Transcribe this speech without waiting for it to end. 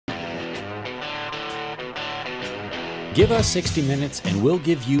Give us 60 minutes and we'll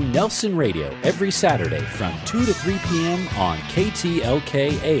give you Nelson Radio every Saturday from 2 to 3 p.m. on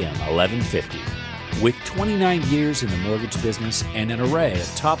KTLK AM 1150. With 29 years in the mortgage business and an array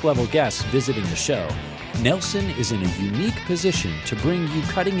of top-level guests visiting the show, Nelson is in a unique position to bring you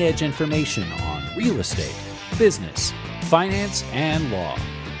cutting-edge information on real estate, business, finance, and law.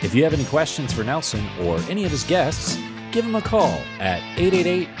 If you have any questions for Nelson or any of his guests, give him a call at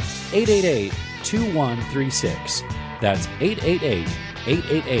 888-888-2136. That's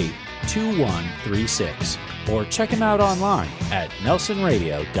 888-888-2136. Or check him out online at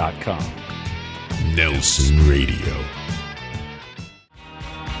nelsonradio.com. Nelson Radio.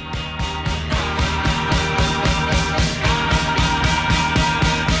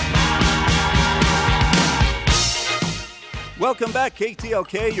 Welcome back,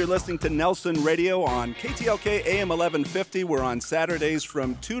 KTLK. You're listening to Nelson Radio on KTLK AM 1150. We're on Saturdays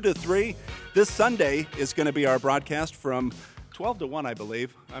from 2 to 3. This Sunday is going to be our broadcast from 12 to 1, I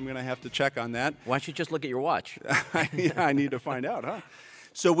believe. I'm going to have to check on that. Why don't you just look at your watch? Yeah, I need to find out, huh?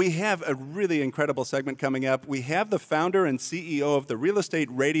 So we have a really incredible segment coming up. We have the founder and CEO of the Real Estate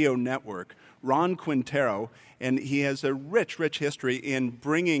Radio Network, Ron Quintero, and he has a rich history in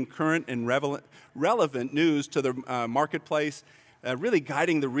bringing current and relevant news to the marketplace, really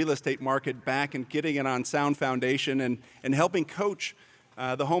guiding the real estate market back and getting it on sound foundation and helping coach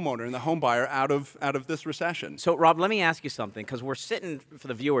the homeowner and the home buyer out of this recession. So, Rob, let me ask you something, because we're sitting, for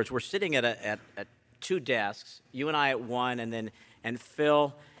the viewers, we're sitting at two desks, you and I at one, and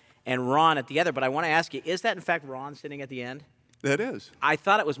Phil and Ron at the other. But I want to ask you, is that in fact Ron sitting at the end? That is. I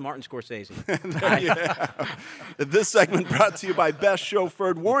thought it was Martin Scorsese. This segment brought to you by Best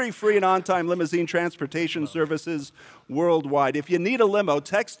Chauffeured, worry-free and on-time limousine transportation services worldwide. If you need a limo,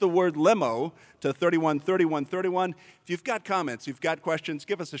 text the word limo to 313131. If you've got comments, you've got questions,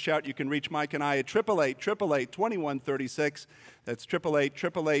 give us a shout. You can reach Mike and I at 888-888-2136. That's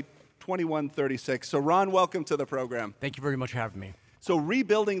 888-888-2136. So, Ron, welcome to the program. Thank you very much for having me. So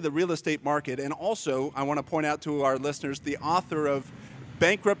rebuilding the real estate market, and also I want to point out to our listeners, the author of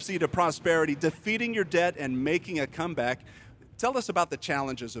Bankruptcy to Prosperity, Defeating Your Debt and Making a Comeback. Tell us about the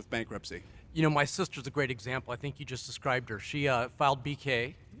challenges of bankruptcy. You know, my sister's a great example. I think you just described her. She filed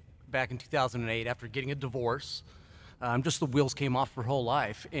BK back in 2008 after getting a divorce. Just the wheels came off her whole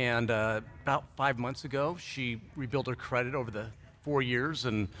life. And about 5 months ago, she rebuilt her credit over the 4 years,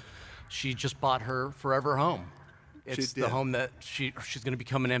 and she just bought her forever home. It's the home that she's going to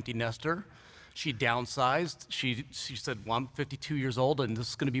become an empty nester. She downsized. She said, well, I'm 52 years old, and this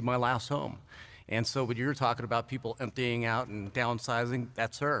is going to be my last home. And so when you're talking about people emptying out and downsizing,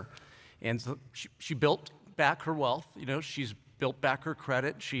 that's her. And so she built back her wealth. You know, she's built back her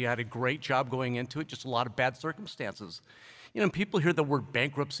credit. She had a great job going into it, just a lot of bad circumstances. You know, people hear the word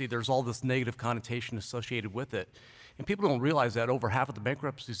bankruptcy, there's all this negative connotation associated with it. And people don't realize that over half of the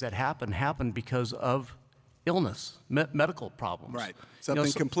bankruptcies that happen because of illness, medical problems. Right.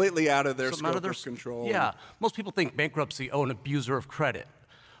 Something completely out of their scope of control. Yeah. Most people think bankruptcy, an abuser of credit,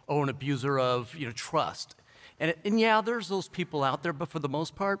 an abuser of trust. And yeah, there's those people out there, but for the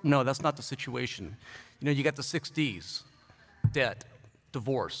most part, no, that's not the situation. You know, you got the 6 Ds: debt,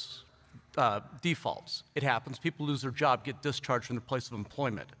 divorce, defaults. It happens. People lose their job, get discharged from their place of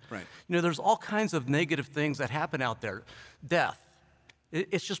employment. Right. You know, there's all kinds of negative things that happen out there. Death.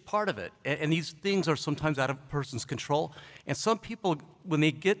 It's just part of it. And these things are sometimes out of a person's control. And some people, when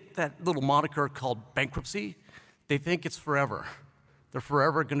they get that little moniker called bankruptcy, they think it's forever. They're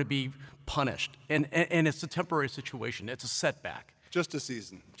forever going to be punished. And it's a temporary situation. It's a setback. Just a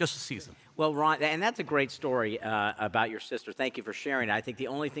season. Just a season. Well, Ron, and that's a great story about your sister. Thank you for sharing it. I think the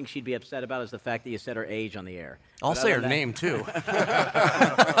only thing she'd be upset about is the fact that you said her age on the air. I'll say her name, too.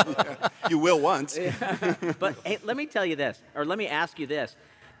 You will once. But hey, let me tell you this, or let me ask you this.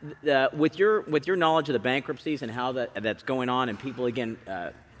 With your knowledge of the bankruptcies and how that's going on, and people, again,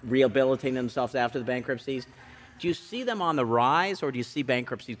 rehabilitating themselves after the bankruptcies, do you see them on the rise, or do you see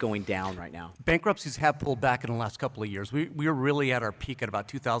bankruptcies going down right now? Bankruptcies have pulled back in the last couple of years. We were really at our peak at about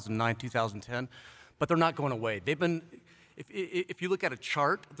 2009, 2010, but they're not going away. They've been, if you look at a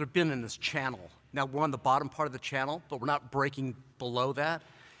chart, they've been in this channel. Now we're on the bottom part of the channel, but we're not breaking below that.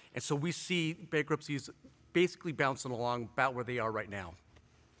 And so we see bankruptcies basically bouncing along about where they are right now.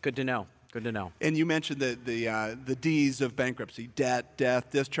 Good to know. Good to know. And you mentioned the D's of bankruptcy: debt,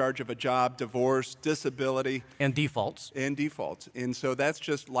 death, discharge of a job, divorce, disability. And defaults. And so that's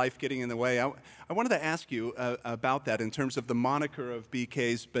just life getting in the way. I wanted to ask you about that in terms of the moniker of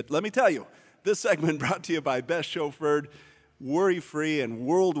BKs. But let me tell you, this segment brought to you by Best Chauffeured, worry-free and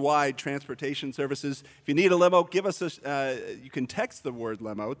worldwide transportation services. If you need a limo, give us you can text the word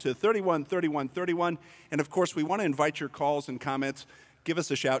limo to 313131. And of course, we want to invite your calls and comments. Give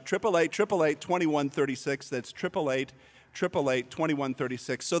us a shout, 888-888-2136. That's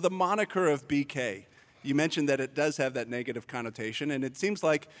 888-888-2136. So the moniker of BK, you mentioned that it does have that negative connotation, and it seems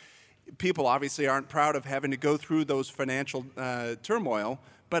like people obviously aren't proud of having to go through those financial turmoil,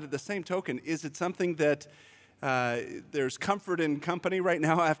 but at the same token, is it something that there's comfort in company right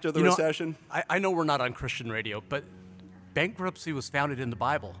now after the recession? I know we're not on Christian radio, but bankruptcy was founded in the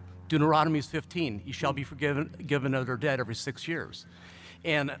Bible. Deuteronomy 15, you shall be given of their debt every 6 years.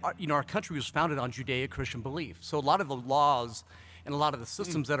 And our country was founded on Judeo-Christian belief. So a lot of the laws and a lot of the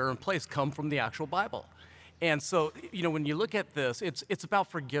systems that are in place come from the actual Bible. And so, when you look at this, it's about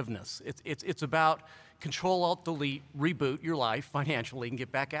forgiveness. It's about control, alt, delete, reboot your life financially and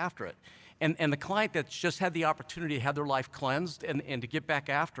get back after it. And the client that's just had the opportunity to have their life cleansed and to get back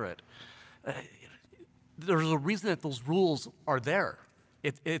after it, there's a reason that those rules are there.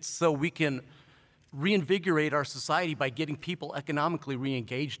 It's so we can reinvigorate our society by getting people economically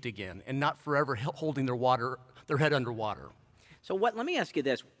re-engaged again and not forever holding their head underwater. So let me ask you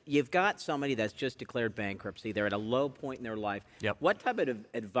this. You've got somebody that's just declared bankruptcy. They're at a low point in their life. Yep. What type of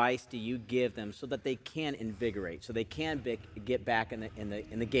advice do you give them so that they can invigorate, so they can get back in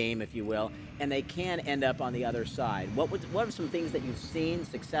the game, if you will, and they can end up on the other side? What are some things that you've seen,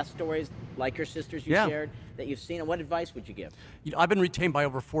 success stories like your sisters you shared, that you've seen, and what advice would you give? I've been retained by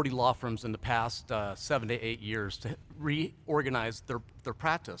over 40 law firms in the past 7 to 8 years to reorganize their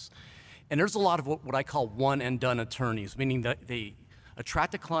practice. And there's a lot of what I call one-and-done attorneys, meaning that they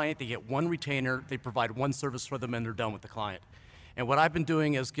attract a client, they get one retainer, they provide one service for them, and they're done with the client. And what I've been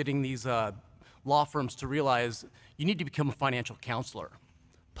doing is getting these law firms to realize you need to become a financial counselor.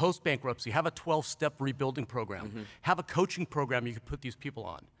 Post-bankruptcy, have a 12-step rebuilding program. Have a coaching program you can put these people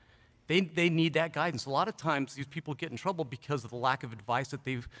on. They need that guidance. A lot of times these people get in trouble because of the lack of advice that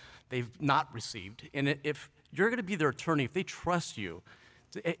they've not received. And if you're going to be their attorney, if they trust you,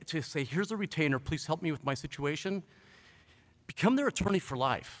 to say, here's a retainer, please help me with my situation, become their attorney for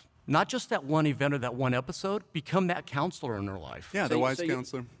life. Not just that one event or that one episode, become that counselor in their life. Yeah, the wise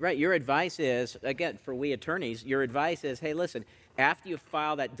counselor. Right, your advice is, again, for we attorneys, your advice is, hey, listen, after you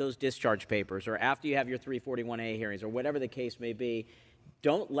file those discharge papers or after you have your 341A hearings or whatever the case may be,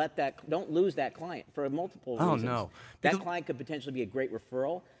 don't lose that client for multiple reasons. Oh, no. That client could potentially be a great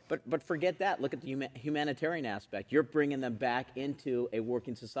referral, but forget that. Look at the humanitarian aspect. You're bringing them back into a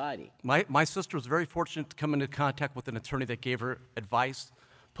working society. My sister was very fortunate to come into contact with an attorney that gave her advice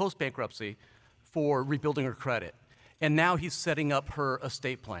post-bankruptcy for rebuilding her credit. And now he's setting up her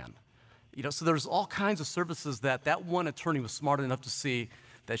estate plan. So there's all kinds of services that one attorney was smart enough to see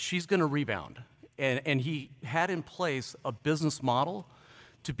that she's going to rebound. And he had in place a business model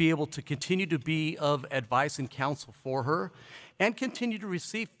to be able to continue to be of advice and counsel for her and continue to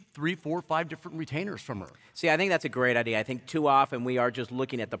receive 3, 4, 5 different retainers from her. See, I think that's a great idea. I think too often we are just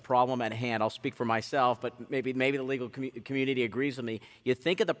looking at the problem at hand. I'll speak for myself, but maybe the legal community agrees with me. You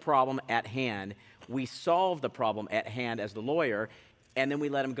think of the problem at hand, we solve the problem at hand as the lawyer, and then we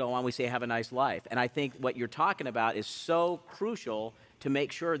let them go on. We say, have a nice life. And I think what you're talking about is so crucial to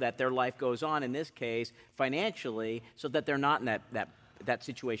make sure that their life goes on, in this case, financially, so that they're not in that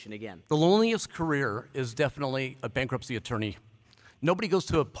situation again. The loneliest career is definitely a bankruptcy attorney. Nobody goes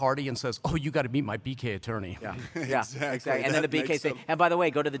to a party and says, oh, you got to meet my BK attorney. Yeah, Exactly. And then the BK say, and by the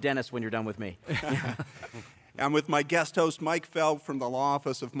way, go to the dentist when you're done with me. I'm with my guest host, Mike Feld from the law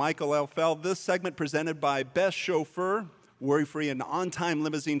office of Michael L. Feld. This segment presented by Best Chauffeur, worry-free and on-time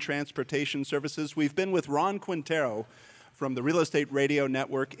limousine transportation services. We've been with Ron Quintero from the Real Estate Radio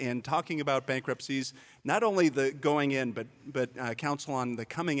Network and talking about bankruptcies, not only the going in, but counsel on the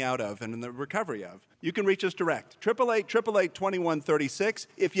coming out of and the recovery of. You can reach us direct, 888-888-2136.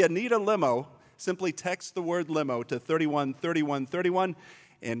 If you need a limo, simply text the word limo to 313131.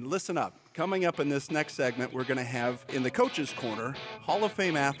 And listen up. Coming up in this next segment, we're going to have in the Coach's Corner, Hall of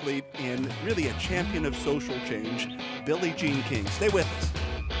Fame athlete and really a champion of social change, Billie Jean King. Stay with us.